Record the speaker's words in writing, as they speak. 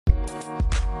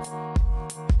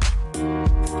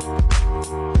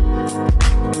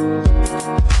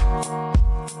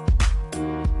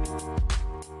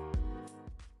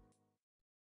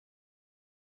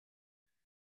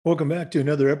Welcome back to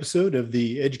another episode of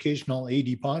the Educational AD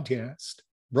Podcast,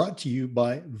 brought to you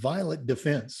by Violet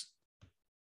Defense.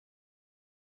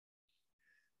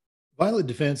 Violet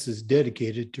Defense is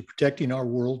dedicated to protecting our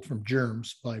world from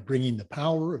germs by bringing the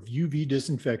power of UV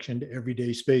disinfection to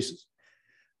everyday spaces.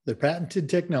 Their patented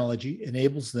technology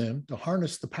enables them to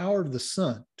harness the power of the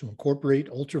sun to incorporate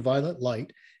ultraviolet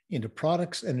light into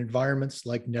products and environments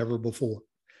like never before.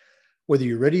 Whether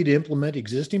you're ready to implement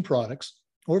existing products,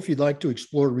 or if you'd like to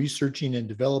explore researching and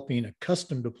developing a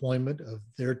custom deployment of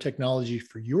their technology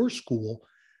for your school,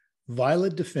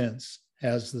 Violet Defense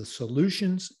has the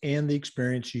solutions and the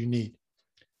experience you need.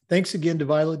 Thanks again to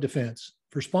Violet Defense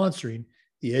for sponsoring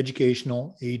the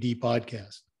Educational AD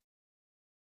Podcast.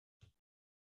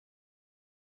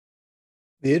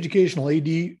 The Educational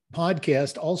AD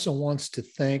Podcast also wants to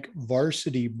thank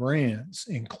Varsity Brands,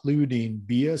 including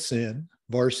BSN,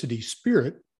 Varsity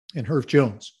Spirit, and Herff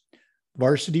Jones.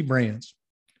 Varsity Brands,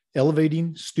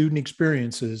 elevating student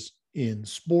experiences in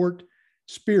sport,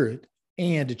 spirit,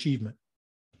 and achievement.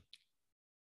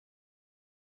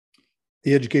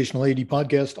 The Educational AD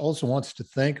Podcast also wants to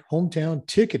thank Hometown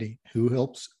Ticketing, who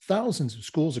helps thousands of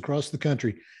schools across the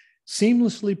country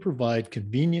seamlessly provide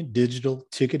convenient digital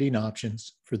ticketing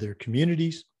options for their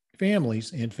communities,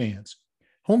 families, and fans.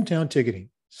 Hometown Ticketing,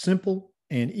 simple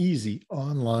and easy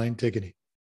online ticketing.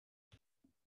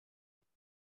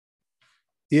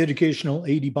 The Educational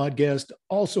AD Podcast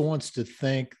also wants to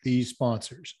thank these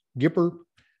sponsors: Gipper,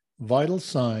 Vital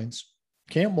Signs,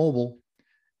 Camp Mobile,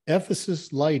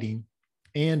 Ephesus Lighting,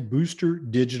 and Booster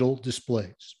Digital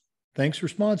Displays. Thanks for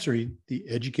sponsoring the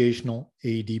Educational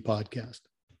AD Podcast.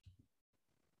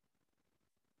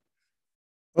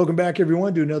 Welcome back,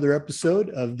 everyone, to another episode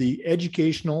of the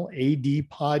Educational AD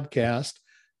Podcast,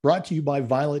 brought to you by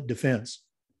Violet Defense.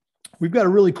 We've got a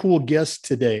really cool guest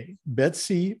today.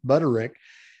 Betsy Butterick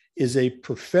is a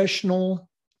professional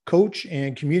coach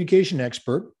and communication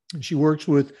expert. And she works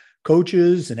with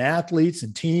coaches and athletes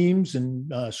and teams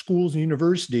and schools and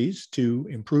universities to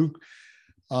improve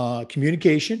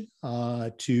communication,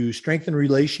 to strengthen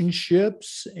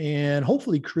relationships, and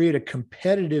hopefully create a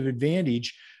competitive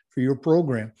advantage for your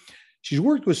program. She's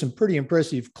worked with some pretty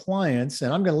impressive clients,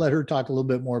 and I'm going to let her talk a little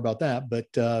bit more about that.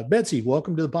 But Betsy,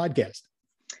 welcome to the podcast.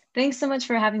 Thanks so much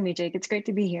for having me, Jake. It's great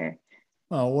to be here.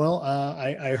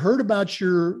 I heard about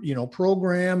your,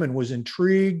 program and was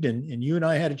intrigued, and you and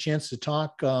I had a chance to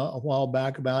talk a while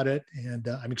back about it, and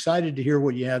I'm excited to hear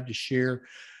what you have to share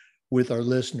with our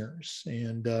listeners.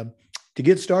 And to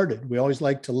get started, we always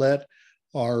like to let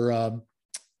our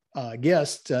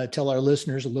guests tell our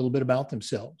listeners a little bit about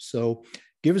themselves. So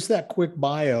give us that quick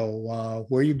bio,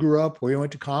 where you grew up, where you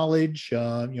went to college,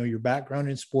 your background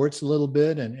in sports a little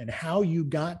bit, and how you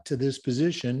got to this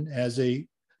position as a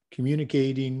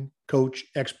communicating coach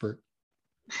expert.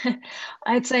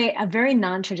 I'd say a very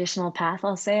non-traditional path.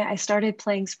 I'll say I started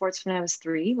playing sports when I was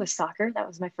 3 with soccer. That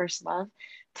was my first love.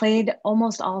 Played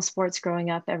almost all sports growing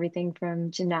up, everything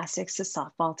from gymnastics to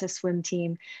softball to swim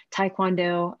team,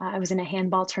 taekwondo. I was in a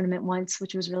handball tournament once,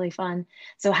 which was really fun.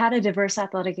 So had a diverse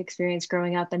athletic experience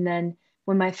growing up. And then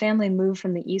when my family moved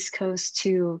from the East Coast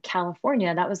to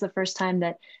California, that was the first time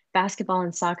that basketball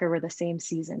and soccer were the same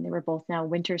season. They were both now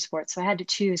winter sports. So I had to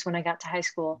choose when I got to high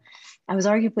school. I was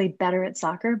arguably better at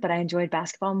soccer, but I enjoyed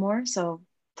basketball more. So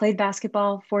played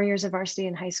basketball 4 years of varsity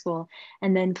in high school,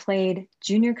 and then played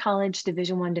junior college,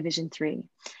 Division I, Division III.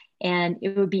 And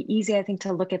it would be easy, I think,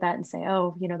 to look at that and say,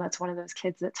 oh, that's one of those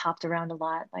kids that hopped around a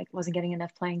lot, like wasn't getting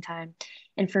enough playing time.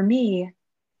 And for me,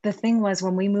 the thing was,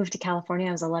 when we moved to California,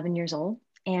 I was 11 years old,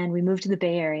 and we moved to the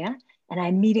Bay Area. And I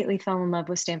immediately fell in love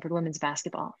with Stanford women's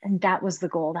basketball. And that was the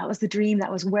goal. That was the dream.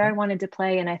 That was where I wanted to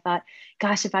play. And I thought,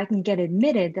 gosh, if I can get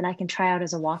admitted, then I can try out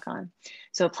as a walk-on.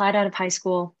 So applied out of high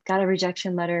school, got a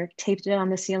rejection letter, taped it on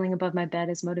the ceiling above my bed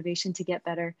as motivation to get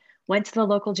better, went to the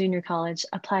local junior college,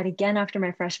 applied again after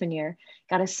my freshman year,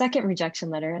 got a second rejection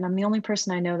letter. And I'm the only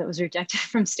person I know that was rejected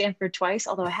from Stanford twice,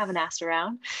 although I haven't asked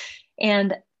around.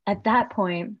 And at that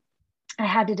point, I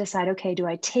had to decide, okay, do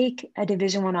I take a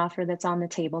Division I offer that's on the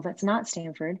table that's not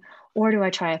Stanford, or do I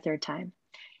try a third time?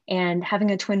 And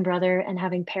having a twin brother and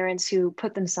having parents who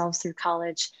put themselves through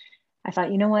college, I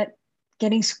thought, you know what?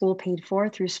 Getting school paid for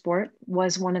through sport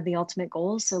was one of the ultimate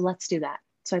goals. So let's do that.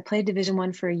 So I played Division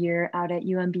I for a year out at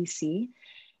UMBC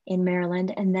in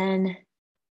Maryland. And then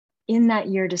in that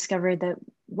year discovered that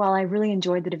while I really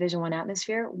enjoyed the Division I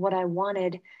atmosphere, what I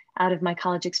wanted out of my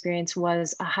college experience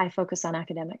was a high focus on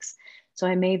academics. So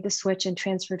I made the switch and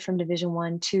transferred from Division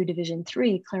I to Division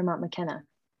III, Claremont McKenna.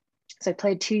 So I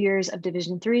played 2 years of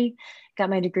Division III, got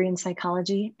my degree in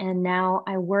psychology, and now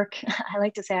I work, I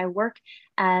like to say I work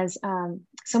as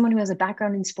someone who has a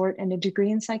background in sport and a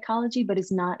degree in psychology, but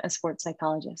is not a sports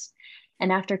psychologist.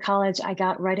 And after college, I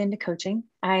got right into coaching.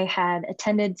 I had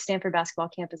attended Stanford basketball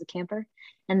camp as a camper,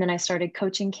 and then I started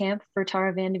coaching camp for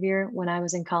Tara Vanderveer when I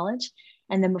was in college.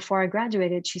 And then before I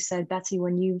graduated, she said, Betsy,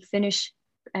 when you finish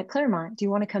at Claremont, do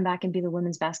you want to come back and be the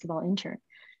women's basketball intern?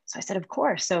 So I said, of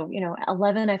course. So,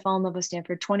 11, I fell in love with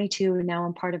Stanford. 22, now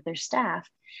I'm part of their staff.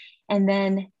 And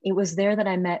then it was there that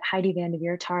I met Heidi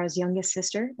Vanderveer, Tara's youngest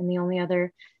sister, and the only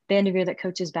other Vanderveer that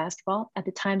coaches basketball. At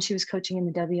the time, she was coaching in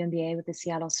the WNBA with the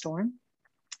Seattle Storm.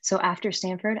 So after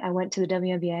Stanford, I went to the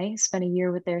WNBA, spent a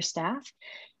year with their staff.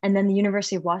 And then the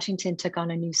University of Washington took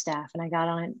on a new staff, and I got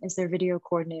on as their video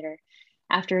coordinator.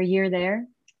 After a year there,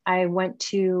 I went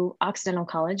to Occidental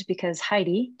College because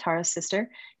Heidi, Tara's sister,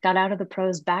 got out of the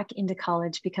pros back into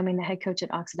college, becoming the head coach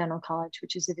at Occidental College,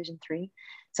 which is Division III.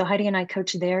 So Heidi and I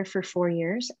coached there for 4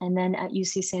 years, and then at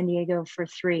UC San Diego for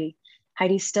 3.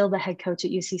 Heidi's still the head coach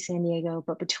at UC San Diego,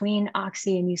 but between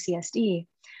Oxy and UCSD,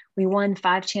 we won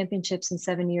 5 championships in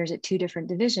 7 years at 2 different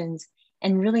divisions.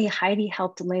 And really, Heidi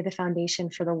helped lay the foundation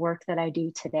for the work that I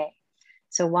do today.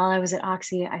 So while I was at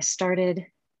Oxy,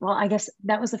 I guess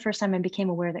that was the first time I became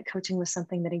aware that coaching was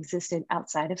something that existed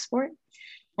outside of sport.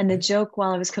 And the joke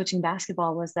while I was coaching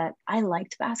basketball was that I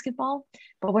liked basketball,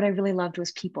 but what I really loved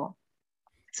was people.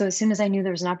 So as soon as I knew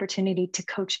there was an opportunity to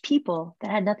coach people that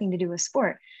had nothing to do with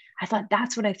sport, I thought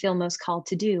that's what I feel most called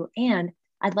to do. And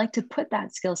I'd like to put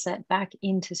that skill set back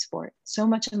into sport. So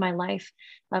much of my life,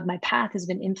 of my path has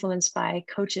been influenced by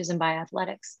coaches and by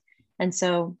athletics. And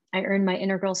so I earned my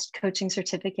integral coaching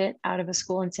certificate out of a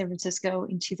school in San Francisco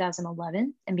in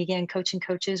 2011 and began coaching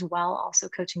coaches while also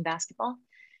coaching basketball.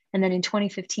 And then in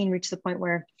 2015, reached the point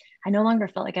where I no longer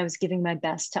felt like I was giving my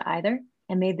best to either,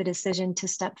 and made the decision to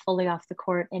step fully off the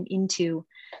court and into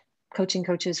coaching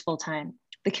coaches full time.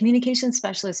 The communication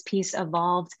specialist piece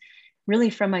evolved really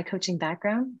from my coaching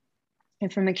background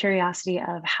and from a curiosity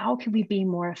of how can we be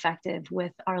more effective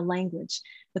with our language,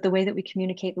 with the way that we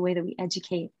communicate, the way that we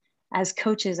educate. As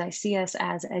coaches, I see us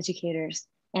as educators,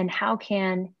 and how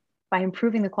can, by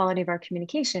improving the quality of our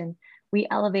communication, we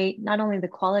elevate not only the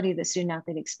quality of the student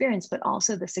athlete experience, but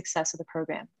also the success of the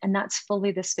program. And that's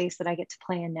fully the space that I get to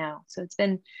play in now. So it's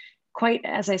been quite,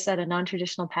 as I said, a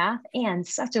non-traditional path and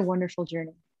such a wonderful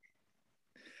journey.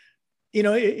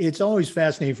 It's always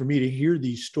fascinating for me to hear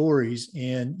these stories.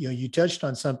 And, you touched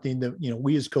on something that,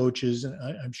 we as coaches, and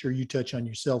I'm sure you touch on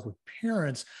yourself with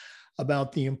parents,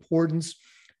 about the importance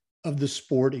of the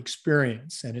sport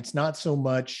experience. And it's not so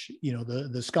much,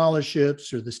 the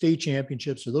scholarships or the state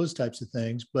championships or those types of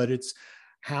things, but it's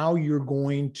how you're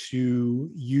going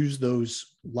to use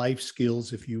those life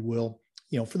skills, if you will,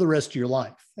 for the rest of your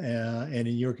life. And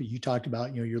you talked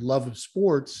about, your love of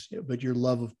sports, but your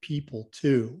love of people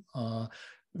too.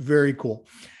 Very cool.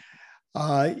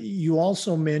 You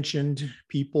also mentioned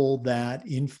people that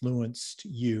influenced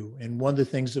you. And one of the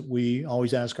things that we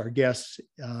always ask our guests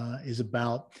is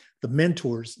about the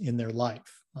mentors in their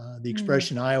life. The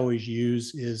expression I always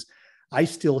use is, I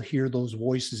still hear those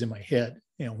voices in my head,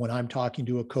 when I'm talking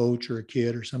to a coach or a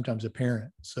kid or sometimes a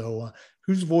parent. So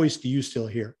whose voice do you still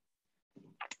hear?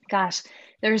 Gosh,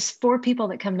 there's 4 people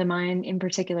that come to mind in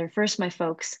particular. First, my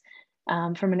folks.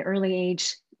 From an early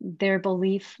age, their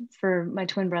belief for my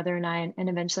twin brother and I, and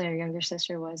eventually our younger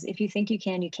sister, was if you think you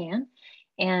can,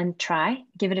 and try,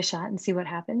 give it a shot and see what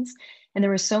happens. And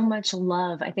there was so much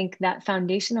love. I think that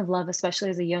foundation of love, especially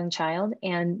as a young child,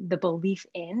 and the belief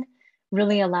in,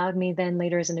 really allowed me then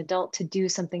later as an adult to do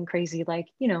something crazy like,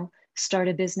 start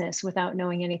a business without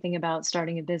knowing anything about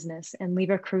starting a business, and leave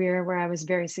a career where I was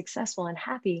very successful and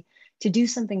happy to do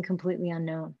something completely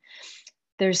unknown.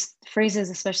 There's phrases,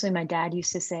 especially my dad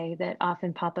used to say, that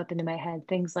often pop up into my head.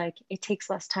 Things like, it takes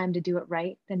less time to do it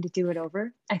right than to do it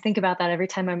over. I think about that every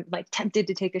time I'm tempted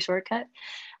to take a shortcut.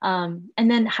 And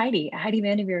then Heidi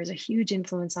Vanderveer is a huge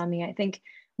influence on me. I think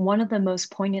one of the most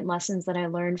poignant lessons that I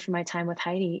learned from my time with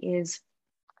Heidi is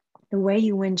the way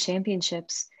you win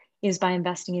championships is by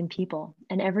investing in people.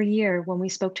 And every year when we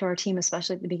spoke to our team,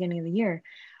 especially at the beginning of the year,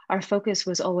 our focus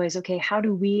was always, okay, how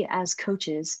do we as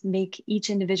coaches make each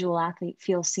individual athlete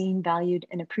feel seen, valued,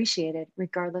 and appreciated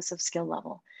regardless of skill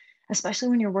level? Especially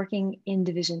when you're working in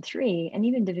Division III and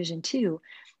even Division II,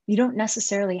 you don't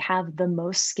necessarily have the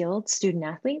most skilled student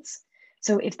athletes.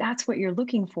 So if that's what you're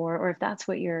looking for, or if that's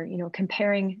what you're,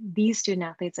 comparing these student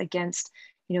athletes against,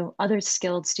 other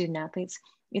skilled student athletes,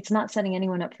 it's not setting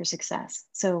anyone up for success.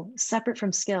 So separate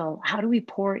from skill, how do we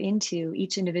pour into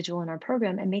each individual in our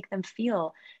program and make them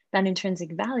feel that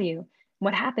intrinsic value,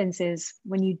 what happens is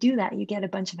when you do that, you get a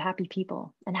bunch of happy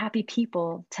people, and happy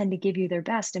people tend to give you their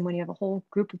best. And when you have a whole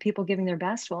group of people giving their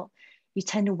best, well, you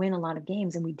tend to win a lot of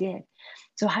games, and we did.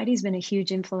 So Heidi's been a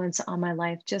huge influence on my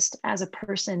life, just as a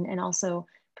person and also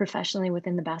professionally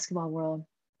within the basketball world.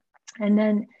 And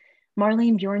then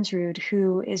Marlene Bjornsrud,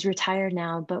 who is retired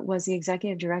now, but was the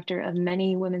executive director of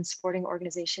many women's sporting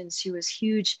organizations. She was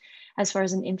huge as far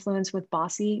as an influence with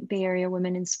Bossy, Bay Area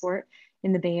Women in Sport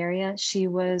in the Bay Area. She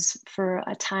was for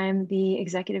a time the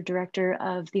executive director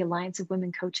of the Alliance of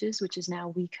Women Coaches, which is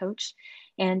now We Coach.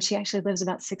 And she actually lives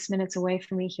about 6 minutes away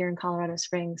from me here in Colorado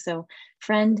Springs. So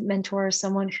friend, mentor,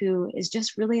 someone who is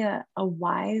just really a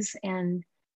wise and,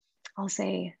 I'll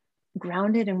say,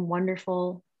 grounded and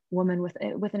wonderful woman with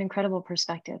an incredible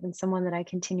perspective, and someone that I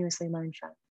continuously learn from.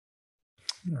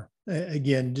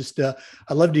 Again, just I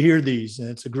love to hear these, and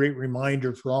it's a great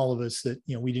reminder for all of us that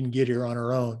we didn't get here on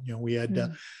our own. We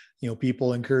had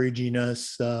people encouraging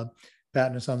us,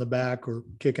 patting us on the back, or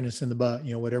kicking us in the butt.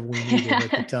 Whatever we needed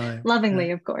at the time.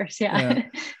 Lovingly, of course. Yeah.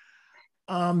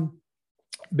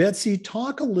 Betsy,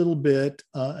 talk a little bit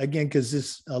again, because this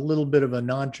is a little bit of a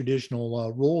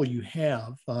non-traditional role you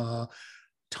have.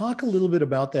 Talk a little bit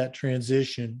about that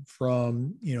transition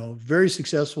from, very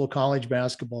successful college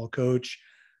basketball coach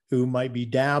who might be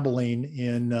dabbling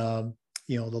in, the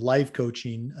life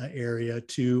coaching area,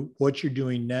 to what you're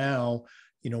doing now,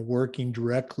 working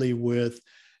directly with,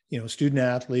 student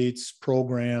athletes,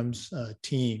 programs,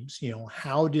 teams.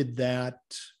 How did that,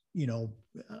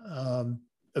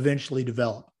 eventually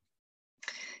develop?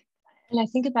 And I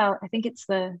think it's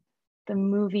the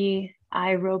movie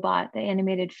I, Robot, the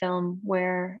animated film,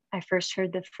 where I first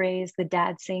heard the phrase, the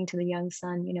dad saying to the young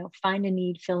son, find a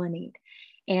need, fill a need.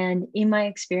 And in my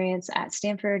experience at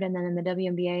Stanford, and then in the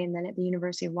WNBA, and then at the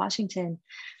University of Washington,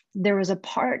 there was a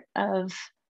part of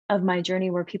my journey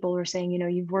where people were saying,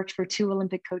 you've worked for 2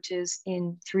 Olympic coaches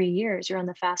in 3 years, you're on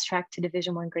the fast track to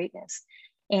Division I greatness.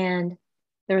 And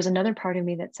there was another part of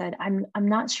me that said, I'm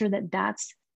not sure that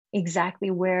that's exactly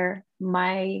where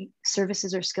my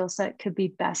services or skill set could be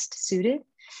best suited.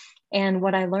 And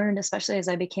what I learned, especially as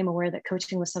I became aware that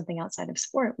coaching was something outside of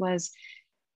sport, was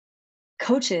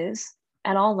coaches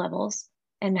at all levels,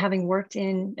 and having worked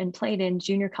in and played in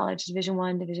junior college, Division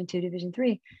I, Division II, Division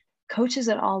III, coaches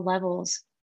at all levels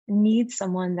need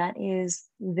someone that is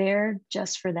there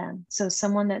just for them. So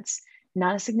someone that's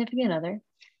not a significant other,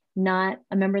 not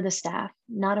a member of the staff,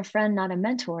 not a friend, not a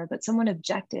mentor, but someone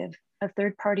objective, a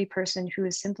third-party person who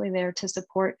is simply there to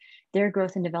support their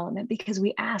growth and development, because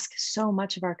we ask so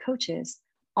much of our coaches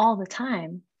all the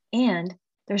time, and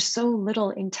there's so little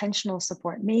intentional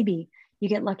support. Maybe you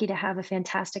get lucky to have a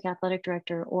fantastic athletic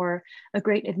director or a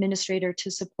great administrator to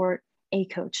support a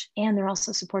coach, and they're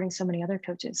also supporting so many other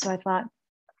coaches. So I thought,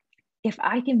 if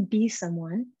I can be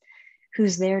someone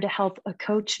who's there to help a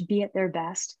coach be at their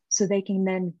best, so they can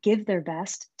then give their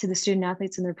best to the student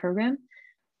athletes in their program,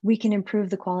 we can improve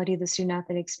the quality of the student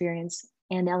athlete experience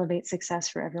and elevate success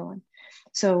for everyone.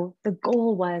 So the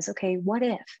goal was, okay, what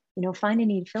if, find a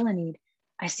need, fill a need.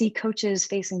 I see coaches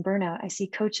facing burnout. I see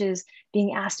coaches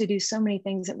being asked to do so many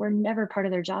things that were never part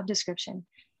of their job description.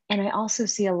 And I also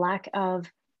see a lack of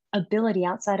ability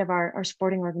outside of our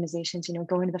sporting organizations,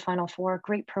 going to the Final Four,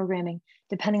 great programming.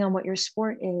 Depending on what your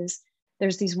sport is,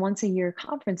 there's these once a year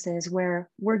conferences where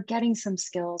we're getting some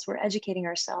skills, we're educating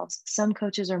ourselves. Some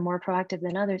coaches are more proactive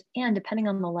than others. And depending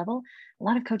on the level, a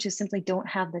lot of coaches simply don't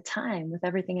have the time with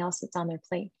everything else that's on their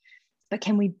plate. But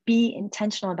can we be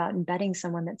intentional about embedding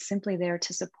someone that's simply there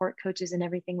to support coaches in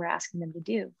everything we're asking them to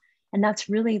do? And that's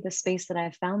really the space that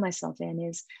I've found myself in.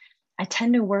 Is I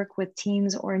tend to work with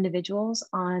teams or individuals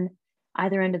on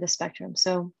either end of the spectrum.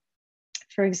 So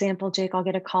for example, Jake, I'll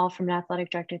get a call from an athletic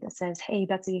director that says, hey,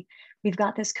 Betsy, we've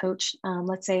got this coach.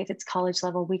 Let's say if it's college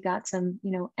level, we've got some,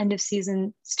 end of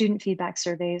season student feedback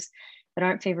surveys that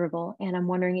aren't favorable. And I'm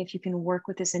wondering if you can work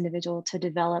with this individual to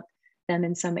develop them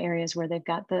in some areas where they've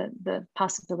got the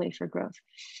possibility for growth.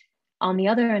 On the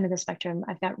other end of the spectrum,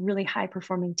 I've got really high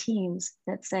performing teams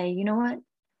that say, you know what?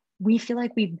 We feel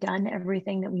like we've done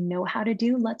everything that we know how to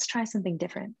do. Let's try something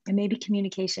different. And maybe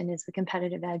communication is the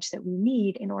competitive edge that we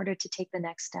need in order to take the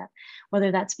next step,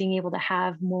 whether that's being able to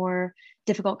have more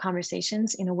difficult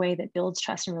conversations in a way that builds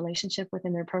trust and relationship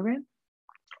within their program,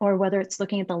 or whether it's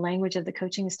looking at the language of the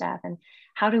coaching staff and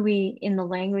how do we, in the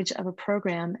language of a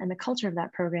program and the culture of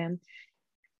that program,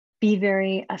 be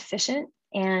very efficient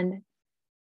and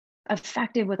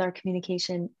effective with our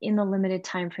communication in the limited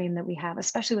time frame that we have,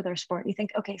 especially with our sport. You think,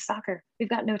 okay, soccer, we've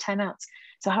got no timeouts.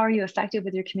 So how are you effective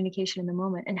with your communication in the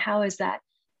moment? And how is that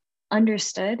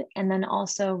understood and then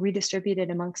also redistributed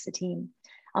amongst the team?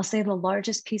 I'll say the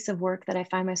largest piece of work that I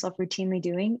find myself routinely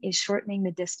doing is shortening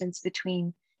the distance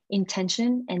between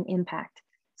intention and impact.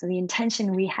 So the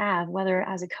intention we have, whether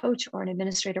as a coach or an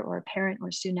administrator or a parent or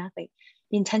a student athlete,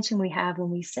 the intention we have when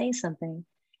we say something,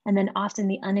 and then often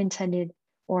the unintended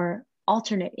or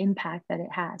alternate impact that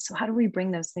it has. So how do we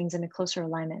bring those things into closer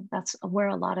alignment? That's where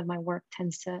a lot of my work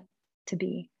tends to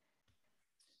be.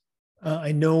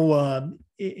 I know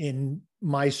in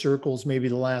my circles, maybe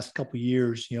the last couple of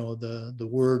years, the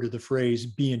word or the phrase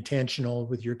 "be intentional"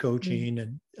 with your coaching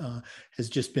and has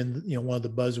just been one of the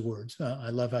buzzwords. I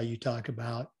love how you talk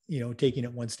about taking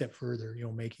it one step further,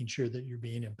 making sure that you're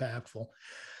being impactful.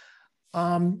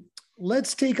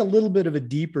 Let's take a little bit of a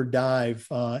deeper dive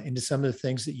into some of the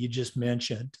things that you just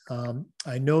mentioned.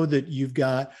 I know that you've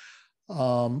got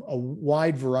a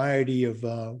wide variety of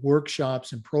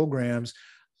workshops and programs.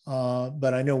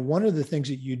 But I know one of the things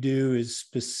that you do is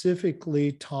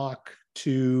specifically talk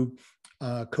to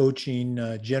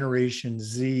coaching Generation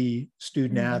Z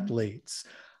student athletes.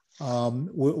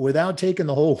 Without taking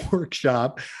the whole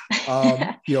workshop,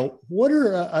 what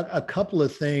are a couple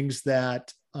of things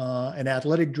that an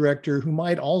athletic director who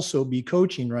might also be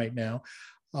coaching right now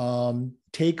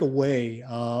take away?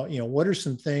 What are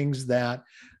some things that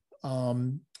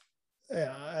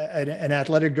an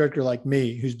athletic director like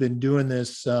me, who's been doing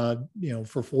this,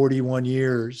 for 41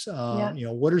 years,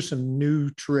 what are some new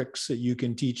tricks that you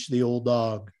can teach the old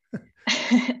dog?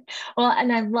 Well,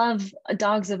 and I love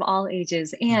dogs of all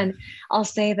ages. And I'll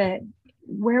say that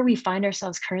where we find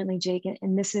ourselves currently, Jake,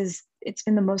 and it's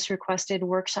been the most requested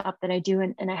workshop that I do.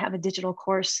 And I have a digital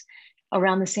course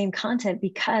around the same content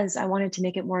because I wanted to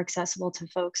make it more accessible to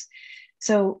folks.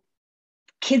 So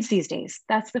kids these days,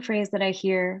 that's the phrase that I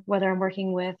hear, whether I'm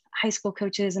working with high school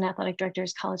coaches and athletic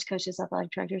directors, college coaches,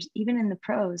 athletic directors, even in the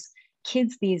pros.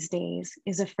 Kids these days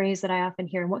is a phrase that I often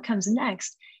hear. And what comes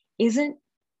next isn't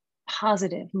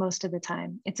positive most of the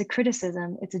time. It's a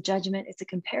criticism, it's a judgment, it's a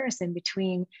comparison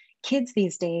between kids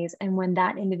these days and when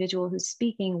that individual who's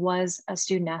speaking was a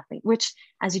student athlete, which,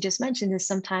 as you just mentioned, is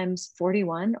sometimes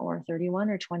 41 or 31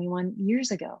 or 21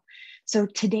 years ago. So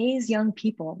today's young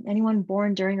people, anyone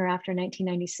born during or after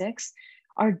 1996,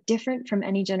 are different from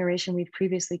any generation we've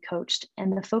previously coached.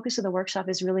 And the focus of the workshop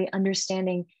is really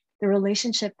understanding the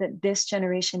relationship that this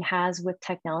generation has with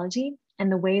technology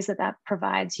and the ways that that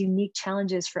provides unique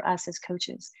challenges for us as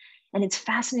coaches. And it's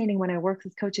fascinating when I work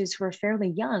with coaches who are fairly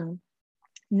young,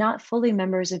 not fully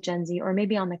members of Gen Z, or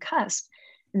maybe on the cusp,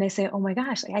 and they say, oh my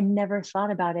gosh, I never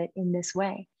thought about it in this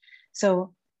way.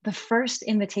 So the first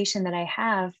invitation that I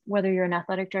have, whether you're an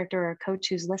athletic director or a coach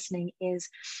who's listening, is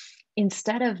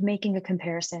instead of making a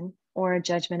comparison or a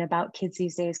judgment about kids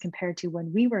these days compared to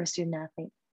when we were a student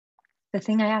athlete, the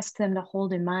thing I ask them to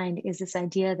hold in mind is this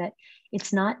idea that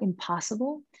it's not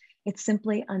impossible, it's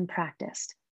simply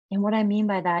unpracticed. And what I mean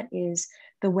by that is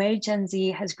the way Gen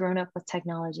Z has grown up with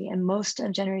technology, and most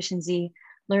of Generation Z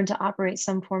learned to operate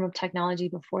some form of technology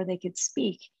before they could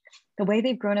speak. The way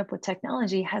they've grown up with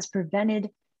technology has prevented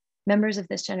members of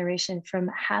this generation from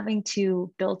having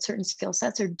to build certain skill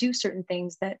sets or do certain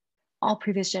things that all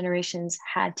previous generations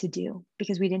had to do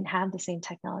because we didn't have the same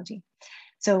technology.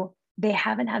 So they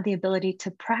haven't had the ability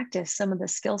to practice some of the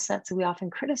skill sets that we often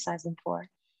criticize them for.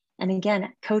 And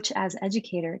again, coach as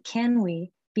educator, can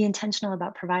we be intentional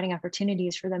about providing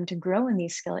opportunities for them to grow in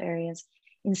these skill areas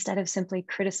instead of simply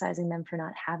criticizing them for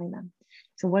not having them?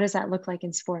 So what does that look like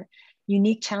in sport?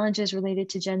 Unique challenges related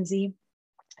to Gen Z,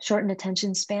 shortened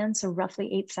attention span, so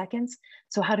roughly 8 seconds.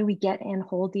 So how do we get and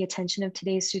hold the attention of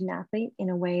today's student athlete in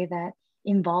a way that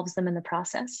involves them in the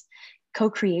process?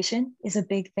 Co-creation is a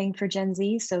big thing for Gen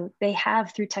Z. So they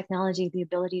have, through technology, the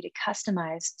ability to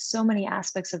customize so many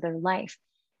aspects of their life.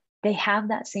 They have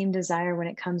that same desire when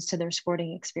it comes to their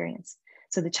sporting experience.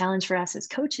 So the challenge for us as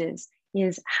coaches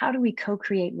is, how do we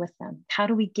co-create with them? How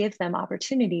do we give them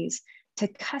opportunities to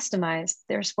customize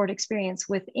their sport experience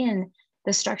within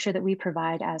the structure that we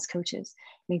provide as coaches?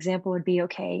 An example would be,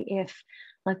 okay, if,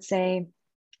 let's say,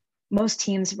 most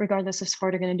teams, regardless of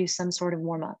sport, are going to do some sort of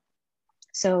warm-up.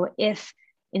 So if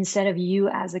instead of you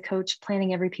as a coach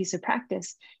planning every piece of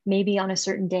practice, maybe on a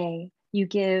certain day, you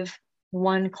give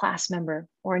one class member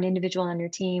or an individual on your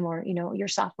team or your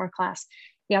sophomore class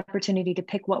the opportunity to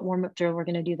pick what warm-up drill we're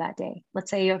going to do that day.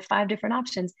 Let's say you have 5 different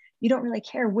options. You don't really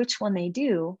care which one they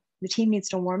do. The team needs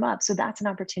to warm up. So that's an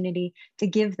opportunity to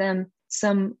give them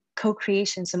some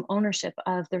co-creation, some ownership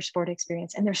of their sport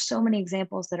experience. And there's so many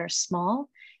examples that are small,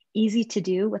 easy to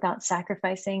do without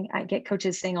sacrificing. I get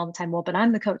coaches saying all the time, well, but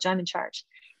I'm the coach, I'm in charge.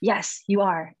 Yes, you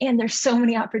are. And there's so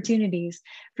many opportunities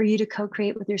for you to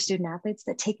co-create with your student athletes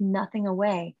that take nothing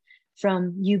away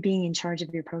from you being in charge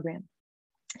of your program.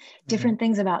 Different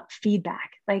things about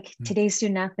feedback. Like today's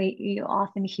student athlete, you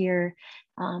often hear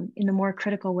in the more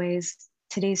critical ways,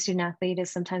 today's student athlete is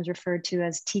sometimes referred to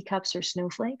as teacups or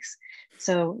snowflakes.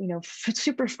 So,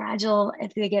 super fragile.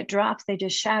 If they get dropped, they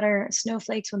just shatter.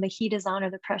 Snowflakes, when the heat is on or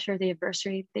the pressure of the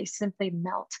adversary, they simply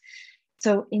melt.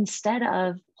 So instead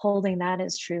of holding that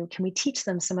as true, can we teach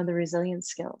them some of the resilience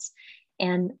skills?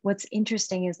 And what's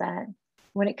interesting is that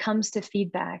when it comes to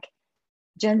feedback,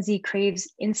 Gen Z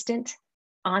craves instant,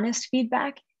 honest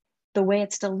feedback. The way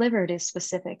it's delivered is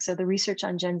specific. So the research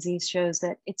on Gen Z shows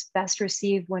that it's best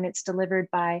received when it's delivered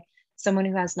by someone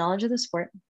who has knowledge of the sport,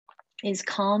 is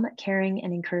calm, caring,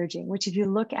 and encouraging, which if you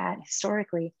look at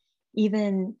historically,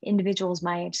 even individuals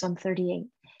my age, so I'm 38,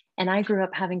 and I grew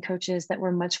up having coaches that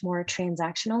were much more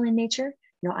transactional in nature.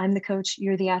 I'm the coach,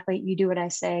 you're the athlete, you do what I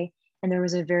say. And there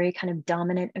was a very kind of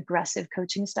dominant, aggressive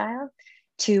coaching style,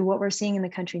 to what we're seeing in the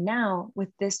country now with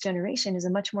this generation is a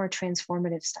much more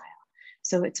transformative style.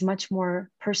 So it's much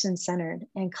more person-centered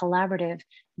and collaborative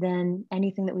than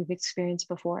anything that we've experienced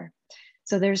before.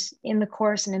 So there's, in the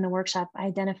course and in the workshop, I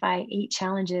identify 8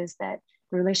 challenges that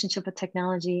the relationship with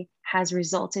technology has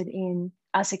resulted in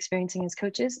us experiencing as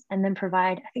coaches, and then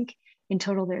provide, I think in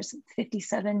total, there's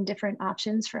 57 different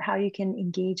options for how you can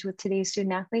engage with today's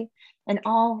student athlete, and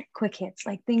all quick hits,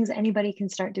 like things anybody can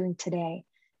start doing today,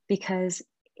 because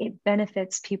it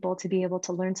benefits people to be able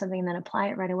to learn something and then apply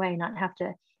it right away, not have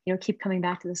to, keep coming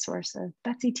back to the source of,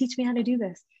 Betsy, teach me how to do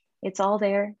this. It's all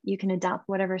there. You can adopt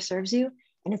whatever serves you.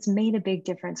 And it's made a big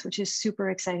difference, which is super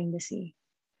exciting to see.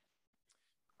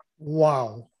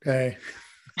 Wow. Okay.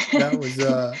 That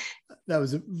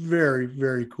was a very,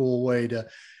 very cool way to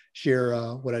share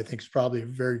what I think is probably a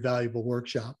very valuable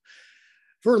workshop.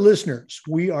 For listeners,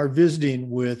 we are visiting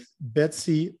with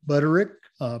Betsy Butterick,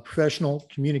 professional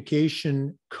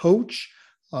communication coach.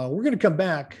 We're going to come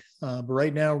back, but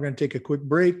right now we're going to take a quick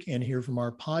break and hear from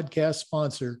our podcast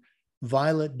sponsor,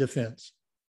 Violet Defense.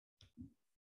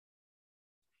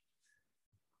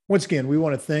 Once again, we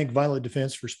want to thank Violet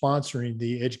Defense for sponsoring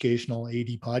the Educational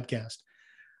AD podcast.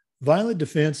 Violet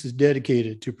Defense is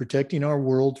dedicated to protecting our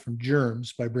world from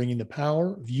germs by bringing the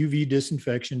power of UV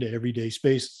disinfection to everyday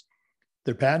spaces.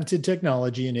 Their patented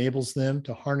technology enables them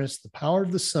to harness the power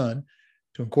of the sun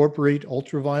to incorporate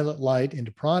ultraviolet light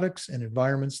into products and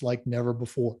environments like never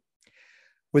before.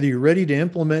 Whether you're ready to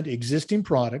implement existing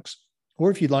products, or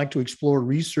if you'd like to explore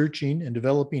researching and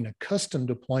developing a custom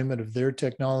deployment of their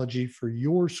technology for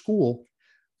your school,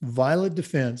 Violet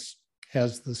Defense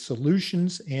has the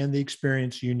solutions and the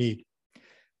experience you need.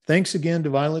 Thanks again to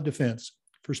Violet Defense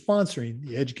for sponsoring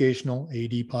the Educational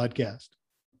AD podcast.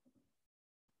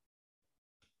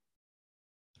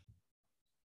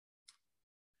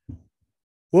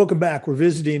 Welcome back. We're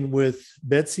visiting with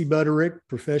Betsy Butterick,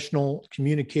 professional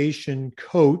communication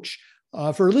coach.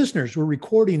 For listeners, we're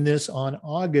recording this on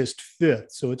August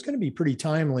 5th, so it's going to be pretty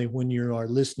timely when you are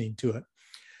listening to it.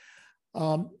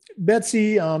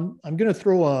 Betsy, I'm going to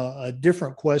throw a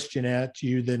different question at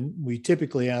you than we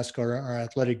typically ask our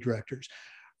athletic directors.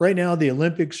 Right now, the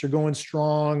Olympics are going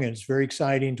strong, and it's very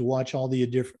exciting to watch all the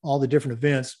different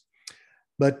events.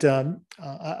 But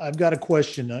I've got a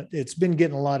question. It's been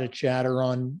getting a lot of chatter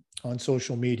on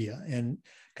social media, and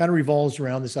kind of revolves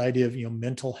around this idea of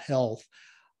mental health.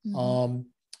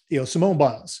 Mm-hmm. Simone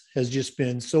Biles has just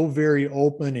been so very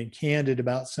open and candid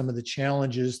about some of the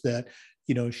challenges that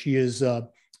she has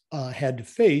had to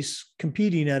face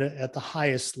competing at the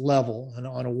highest level and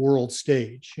on a world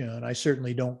stage. And I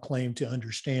certainly don't claim to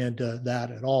understand that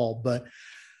at all. But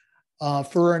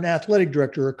for an athletic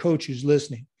director or a coach who's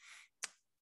listening,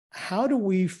 how do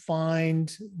we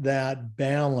find that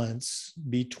balance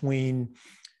between,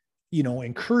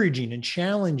 encouraging and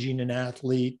challenging an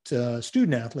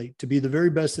student athlete to be the very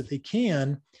best that they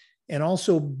can, and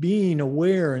also being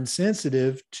aware and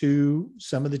sensitive to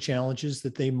some of the challenges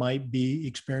that they might be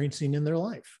experiencing in their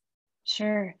life?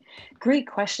 Sure. Great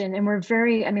question. And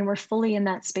we're fully in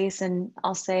that space. And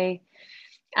I'll say,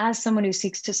 as someone who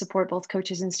seeks to support both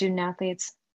coaches and student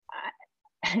athletes,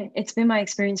 it's been my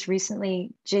experience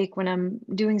recently, Jake, when I'm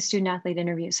doing student athlete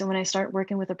interviews. So when I start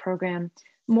working with a program,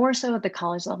 more so at the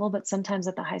college level, but sometimes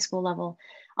at the high school level,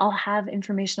 I'll have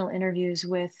informational interviews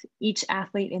with each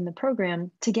athlete in the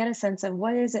program to get a sense of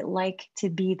what is it like to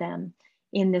be them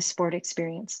in this sport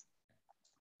experience.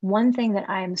 One thing that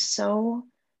I am so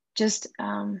just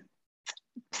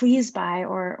pleased by,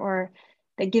 or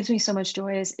that gives me so much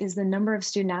joy, is the number of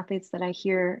student athletes that I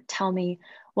hear tell me,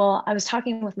 well, I was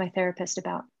talking with my therapist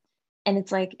about, and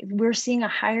it's like, we're seeing a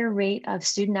higher rate of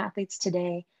student athletes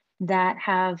today that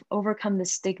have overcome the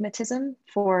stigmatism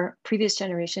for previous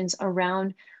generations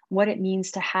around what it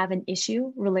means to have an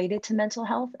issue related to mental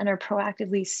health and are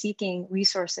proactively seeking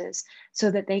resources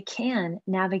so that they can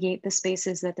navigate the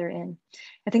spaces that they're in.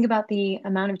 I think about the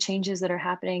amount of changes that are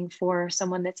happening for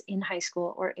someone that's in high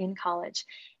school or in college.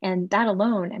 And that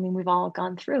alone, I mean, we've all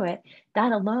gone through it.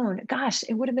 That alone, gosh,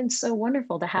 it would have been so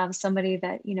wonderful to have somebody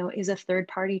that, is a third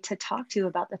party to talk to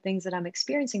about the things that I'm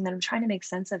experiencing that I'm trying to make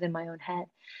sense of in my own head.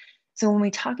 So when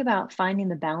we talk about finding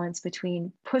the balance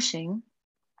between pushing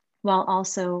while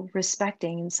also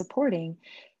respecting and supporting,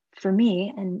 for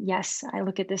me, and yes, I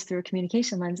look at this through a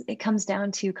communication lens, it comes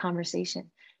down to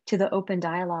conversation, to the open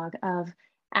dialogue of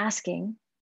asking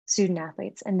student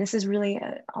athletes. And this is really,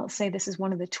 I'll say this is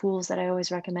one of the tools that I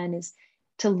always recommend, is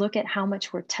to look at how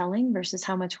much we're telling versus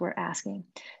how much we're asking.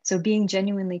 So being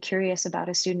genuinely curious about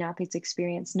a student athlete's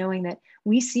experience, knowing that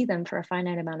we see them for a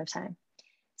finite amount of time.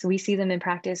 So we see them in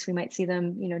practice. We might see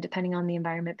them, depending on the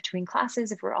environment between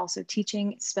classes, if we're also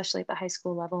teaching, especially at the high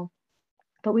school level.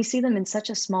 But we see them in such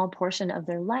a small portion of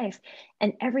their life,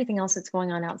 and everything else that's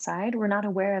going on outside, we're not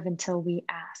aware of until we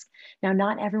ask. Now,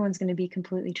 not everyone's going to be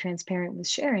completely transparent with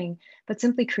sharing, but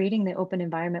simply creating the open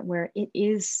environment where it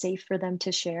is safe for them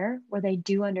to share, where they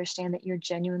do understand that you're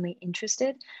genuinely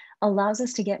interested, allows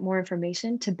us to get more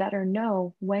information to better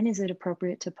know when is it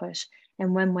appropriate to push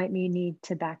and when might we need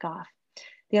to back off.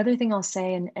 The other thing I'll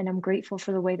say, and I'm grateful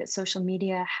for the way that social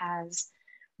media has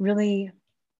really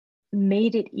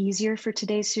made it easier for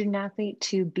today's student athlete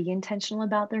to be intentional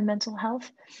about their mental health,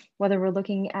 whether we're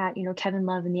looking at, Kevin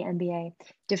Love in the NBA,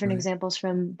 different examples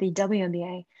from the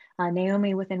WNBA,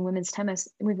 Naomi within women's tennis.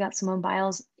 We've got Simone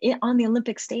Biles on the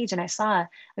Olympic stage. And I saw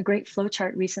a great flow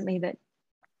chart recently that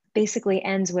basically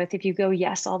ends with, if you go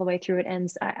yes all the way through, it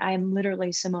ends, I'm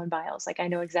literally Simone Biles. Like, I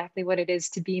know exactly what it is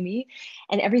to be me.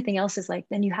 And everything else is like,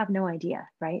 then you have no idea,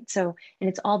 right? So, and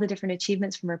it's all the different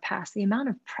achievements from her past, the amount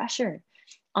of pressure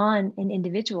on an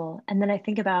individual. And then I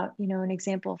think about, an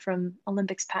example from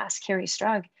Olympics past, Carrie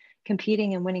Strug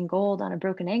competing and winning gold on a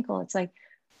broken ankle. It's like,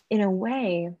 in a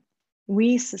way,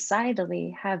 we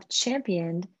societally have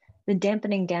championed the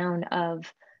dampening down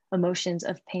of emotions,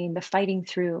 of pain, the fighting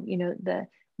through,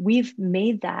 we've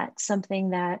made that something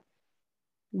that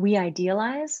we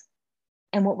idealize.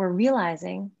 And what we're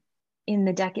realizing in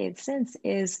the decades since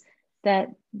is that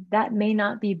that may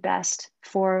not be best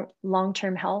for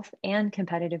long-term health and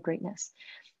competitive greatness.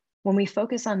 When we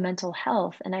focus on mental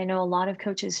health, and I know a lot of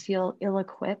coaches feel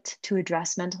ill-equipped to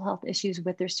address mental health issues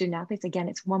with their student athletes. Again,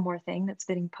 it's one more thing that's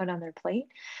getting put on their plate.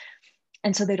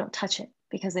 And so they don't touch it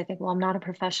because they think, well, I'm not a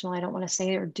professional. I don't want to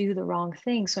say or do the wrong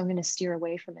thing, so I'm going to steer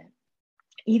away from it.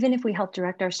 Even if we help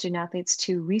direct our student athletes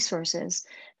to resources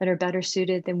that are better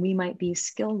suited than we might be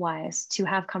skill-wise to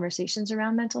have conversations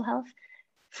around mental health,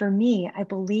 for me, I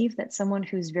believe that someone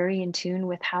who's very in tune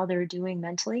with how they're doing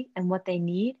mentally and what they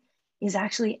need is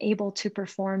actually able to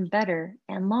perform better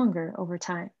and longer over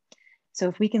time. So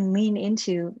if we can lean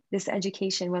into this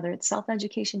education, whether it's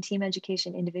self-education, team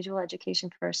education, individual education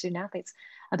for our student athletes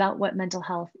about what mental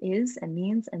health is and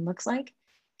means and looks like,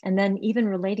 and then even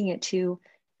relating it to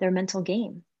their mental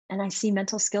game. And I see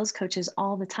mental skills coaches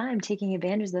all the time taking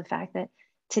advantage of the fact that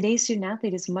today's student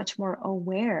athlete is much more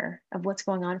aware of what's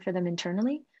going on for them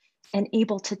internally and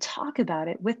able to talk about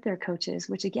it with their coaches,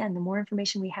 which again, the more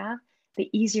information we have, the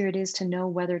easier it is to know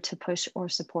whether to push or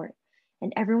support.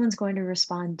 And everyone's going to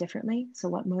respond differently. So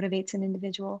what motivates an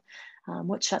individual,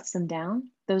 what shuts them down,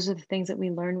 those are the things that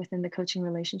we learn within the coaching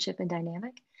relationship and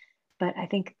dynamic. But I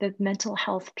think the mental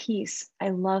health piece, I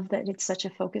love that it's such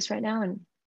a focus right now. And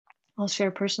I'll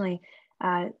share personally,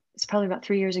 it's probably about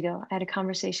 3 years ago, I had a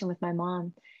conversation with my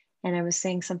mom and I was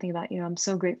saying something about, I'm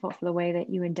so grateful for the way that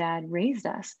you and dad raised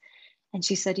us. And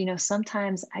she said,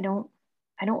 sometimes I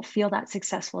don't feel that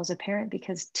successful as a parent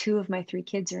because 2 of my 3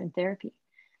 kids are in therapy.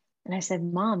 And I said,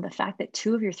 Mom, the fact that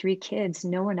 2 of your 3 kids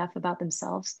know enough about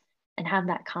themselves and have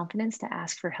that confidence to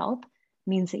ask for help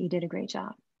means that you did a great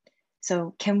job.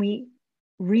 So can we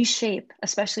reshape,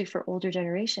 especially for older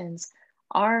generations,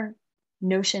 our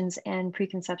notions and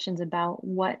preconceptions about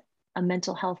what a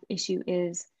mental health issue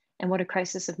is and what a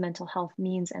crisis of mental health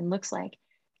means and looks like,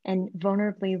 and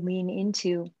vulnerably lean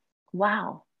into,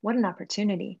 wow, what an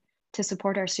opportunity to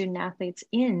support our student athletes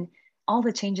in all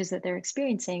the changes that they're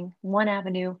experiencing. One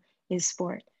avenue is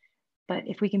sport. But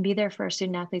if we can be there for our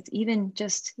student athletes, even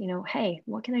just, hey,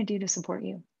 what can I do to support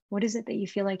you? What is it that you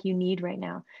feel like you need right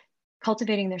now?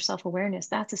 Cultivating their self-awareness,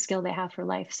 that's a skill they have for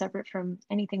life, separate from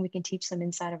anything we can teach them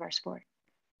inside of our sport.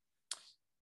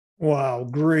 Wow,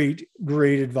 great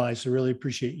advice. I really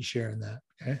appreciate you sharing that.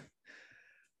 Okay.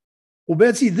 Well,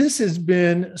 Betsy, this has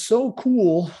been so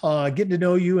cool getting to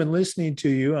know you and listening to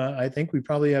you. I think we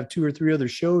probably have 2 or 3 other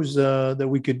shows that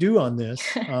we could do on this,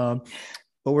 but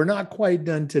we're not quite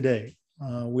done today.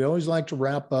 We always like to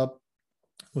wrap up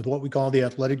with what we call the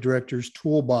athletic director's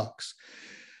toolbox.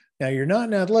 Now, you're not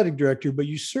an athletic director, but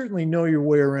you certainly know your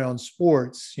way around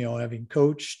sports, having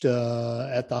coached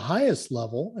at the highest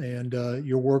level and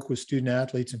your work with student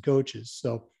athletes and coaches.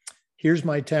 So here's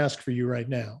my task for you right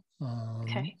now.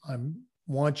 Okay. I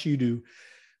want you to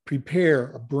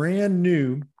prepare a brand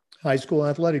new high school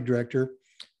athletic director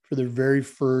for their very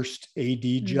first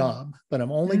AD job, but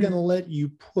I'm only going to let you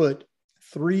put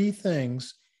 3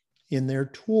 things in their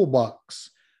toolbox.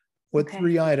 What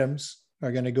 3 items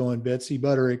are going to go in Betsy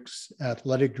Butterick's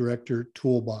athletic director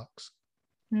toolbox?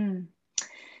 The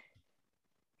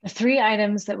 3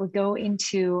 items that would go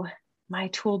into my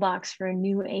toolbox for a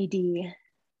new AD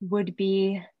would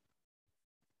be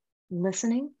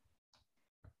listening,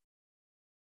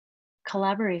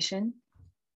 collaboration,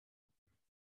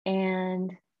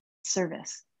 and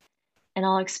service. And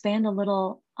I'll expand a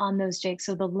little on those, Jake.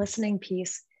 So the listening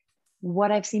piece,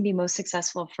 what I've seen be most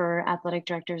successful for athletic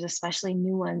directors, especially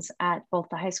new ones at both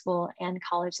the high school and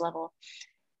college level,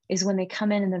 is when they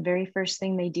come in and the very first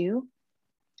thing they do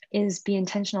is be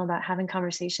intentional about having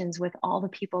conversations with all the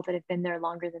people that have been there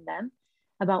longer than them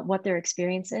about what their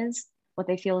experience is, what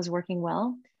they feel is working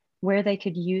well, where they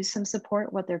could use some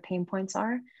support, what their pain points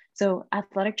are. So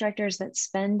athletic directors that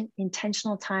spend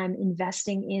intentional time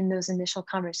investing in those initial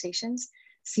conversations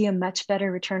see a much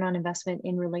better return on investment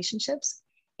in relationships.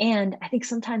 And I think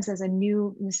sometimes as a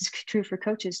new, and this is true for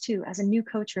coaches too, as a new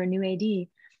coach or a new AD,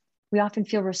 we often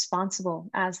feel responsible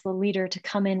as the leader to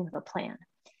come in with a plan.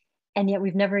 And yet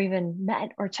we've never even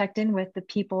met or checked in with the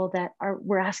people that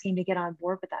we're asking to get on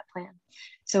board with that plan.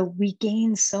 So we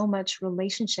gain so much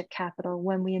relationship capital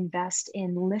when we invest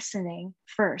in listening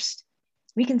first.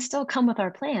 We can still come with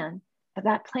our plan, but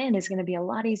that plan is going to be a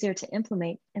lot easier to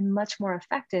implement and much more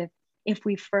effective if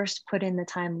we first put in the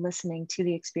time listening to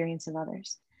the experience of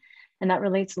others. And that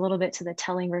relates a little bit to the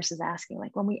telling versus asking.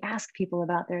 Like when we ask people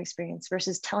about their experience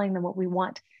versus telling them what we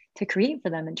want to create for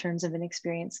them in terms of an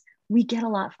experience, we get a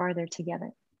lot farther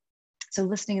together. So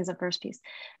listening is the first piece.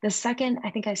 The second, I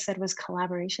think I said, was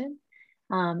collaboration.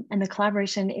 And the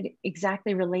collaboration, it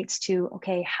exactly relates to,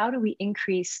 okay, how do we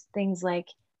increase things like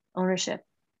ownership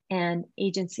and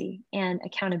agency and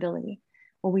accountability?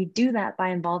 Well, we do that by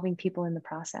involving people in the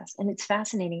process. And it's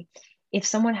fascinating. If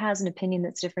someone has an opinion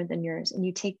that's different than yours and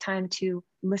you take time to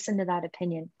listen to that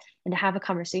opinion and to have a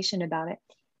conversation about it,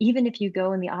 even if you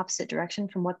go in the opposite direction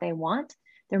from what they want,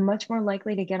 they're much more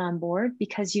likely to get on board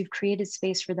because you've created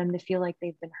space for them to feel like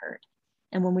they've been heard.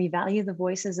 And when we value the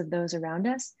voices of those around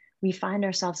us, we find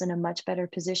ourselves in a much better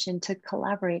position to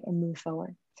collaborate and move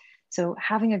forward. So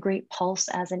having a great pulse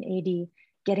as an AD,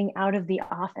 getting out of the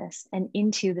office and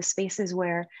into the spaces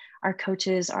where our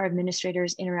coaches, our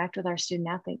administrators interact with our student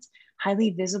athletes, highly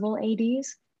visible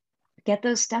ADs, get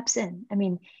those steps in. I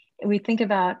mean, we think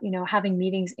about, having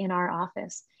meetings in our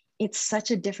office. It's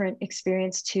such a different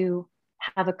experience to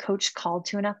have a coach called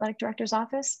to an athletic director's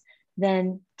office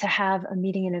than to have a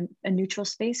meeting in a neutral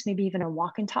space, maybe even a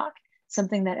walk and talk,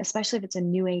 something that, especially if it's a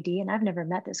new AD, and I've never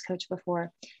met this coach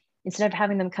before, instead of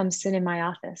having them come sit in my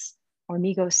office or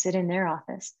me go sit in their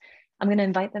office, I'm going to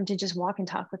invite them to just walk and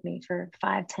talk with me for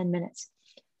 5-10 minutes,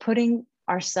 putting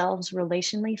ourselves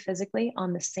relationally, physically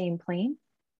on the same plane,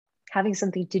 having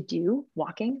something to do,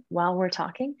 walking while we're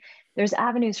talking. There's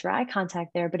avenues for eye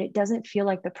contact there, but it doesn't feel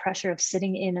like the pressure of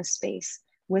sitting in a space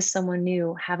with someone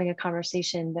new, having a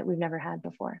conversation that we've never had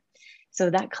before. So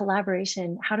that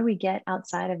collaboration, how do we get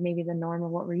outside of maybe the norm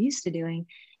of what we're used to doing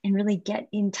and really get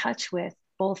in touch with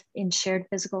both in shared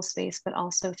physical space, but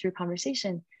also through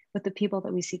conversation with the people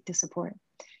that we seek to support.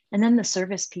 And then the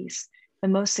service piece. The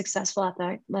most successful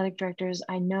athletic directors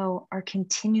I know are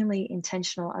continually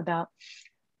intentional about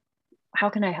how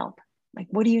can I help? Like,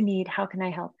 what do you need? How can I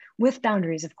help? With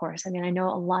boundaries, of course. I mean, I know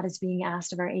a lot is being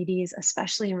asked of our ADs,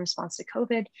 especially in response to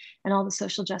COVID and all the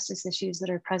social justice issues that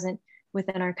are present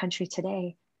within our country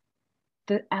today.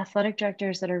 The athletic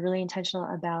directors that are really intentional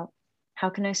about how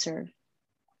can I serve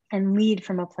and lead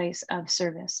from a place of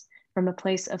service, from a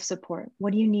place of support.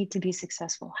 What do you need to be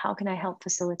successful? How can I help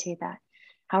facilitate that?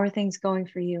 How are things going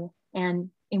for you? And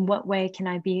in what way can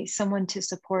I be someone to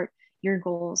support your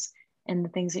goals and the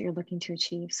things that you're looking to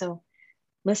achieve? So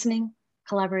listening,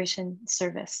 collaboration,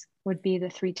 service would be the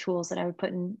 3 tools that I would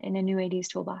put in a new AD's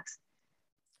toolbox.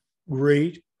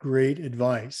 Great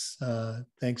advice.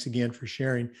 Thanks again for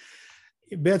sharing.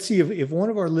 Betsy, if one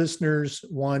of our listeners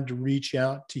wanted to reach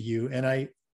out to you, and I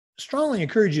strongly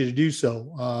encourage you to do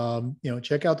so.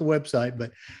 Check out the website,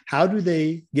 but how do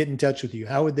they get in touch with you?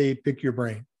 How would they pick your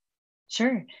brain?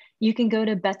 Sure. You can go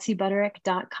to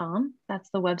betsybutterick.com. That's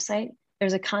the website.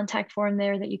 There's a contact form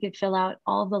there that you could fill out.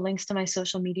 All of the links to my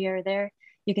social media are there.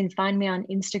 You can find me on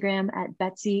Instagram at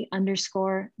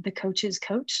Betsy_the coach's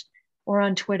coach, or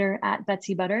on Twitter at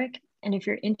Betsy Butterick. And if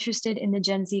you're interested in the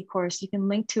Gen Z course, you can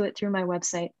link to it through my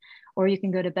website, or you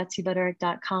can go to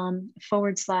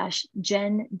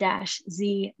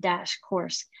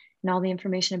betsybutterick.com/Gen-Z-course. And all the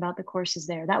information about the course is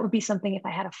there. That would be something, if I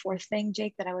had a fourth thing,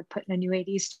 Jake, that I would put in a new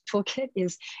AD's toolkit,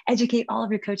 is educate all of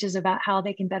your coaches about how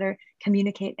they can better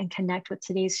communicate and connect with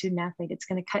today's student athlete. It's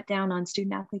going to cut down on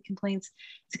student athlete complaints.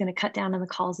 It's going to cut down on the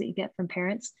calls that you get from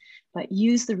parents, but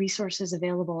use the resources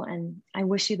available. And I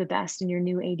wish you the best in your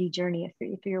new AD journey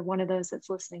if you're one of those that's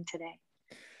listening today.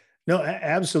 No,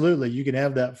 absolutely. You can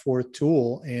have that fourth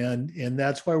tool. And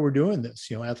that's why we're doing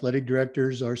this. Athletic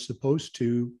directors are supposed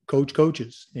to coach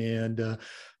coaches, and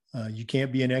you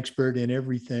can't be an expert in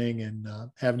everything. And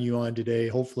having you on today,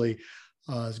 hopefully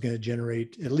is going to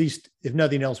generate, at least, if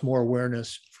nothing else, more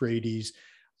awareness for ADs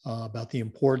about the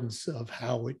importance of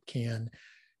how it can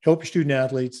help your student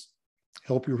athletes,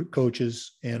 help your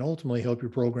coaches, and ultimately help your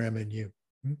program and you.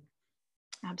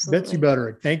 Absolutely. Betsy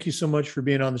Butterick, thank you so much for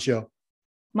being on the show.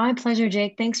 My pleasure,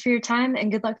 Jake. Thanks for your time, and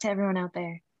good luck to everyone out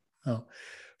there. Oh.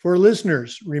 For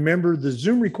listeners, remember the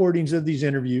Zoom recordings of these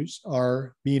interviews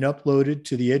are being uploaded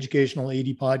to the Educational AD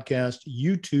Podcast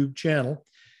YouTube channel.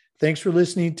 Thanks for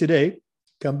listening today.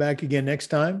 Come back again next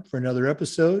time for another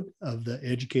episode of the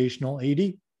Educational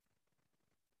AD.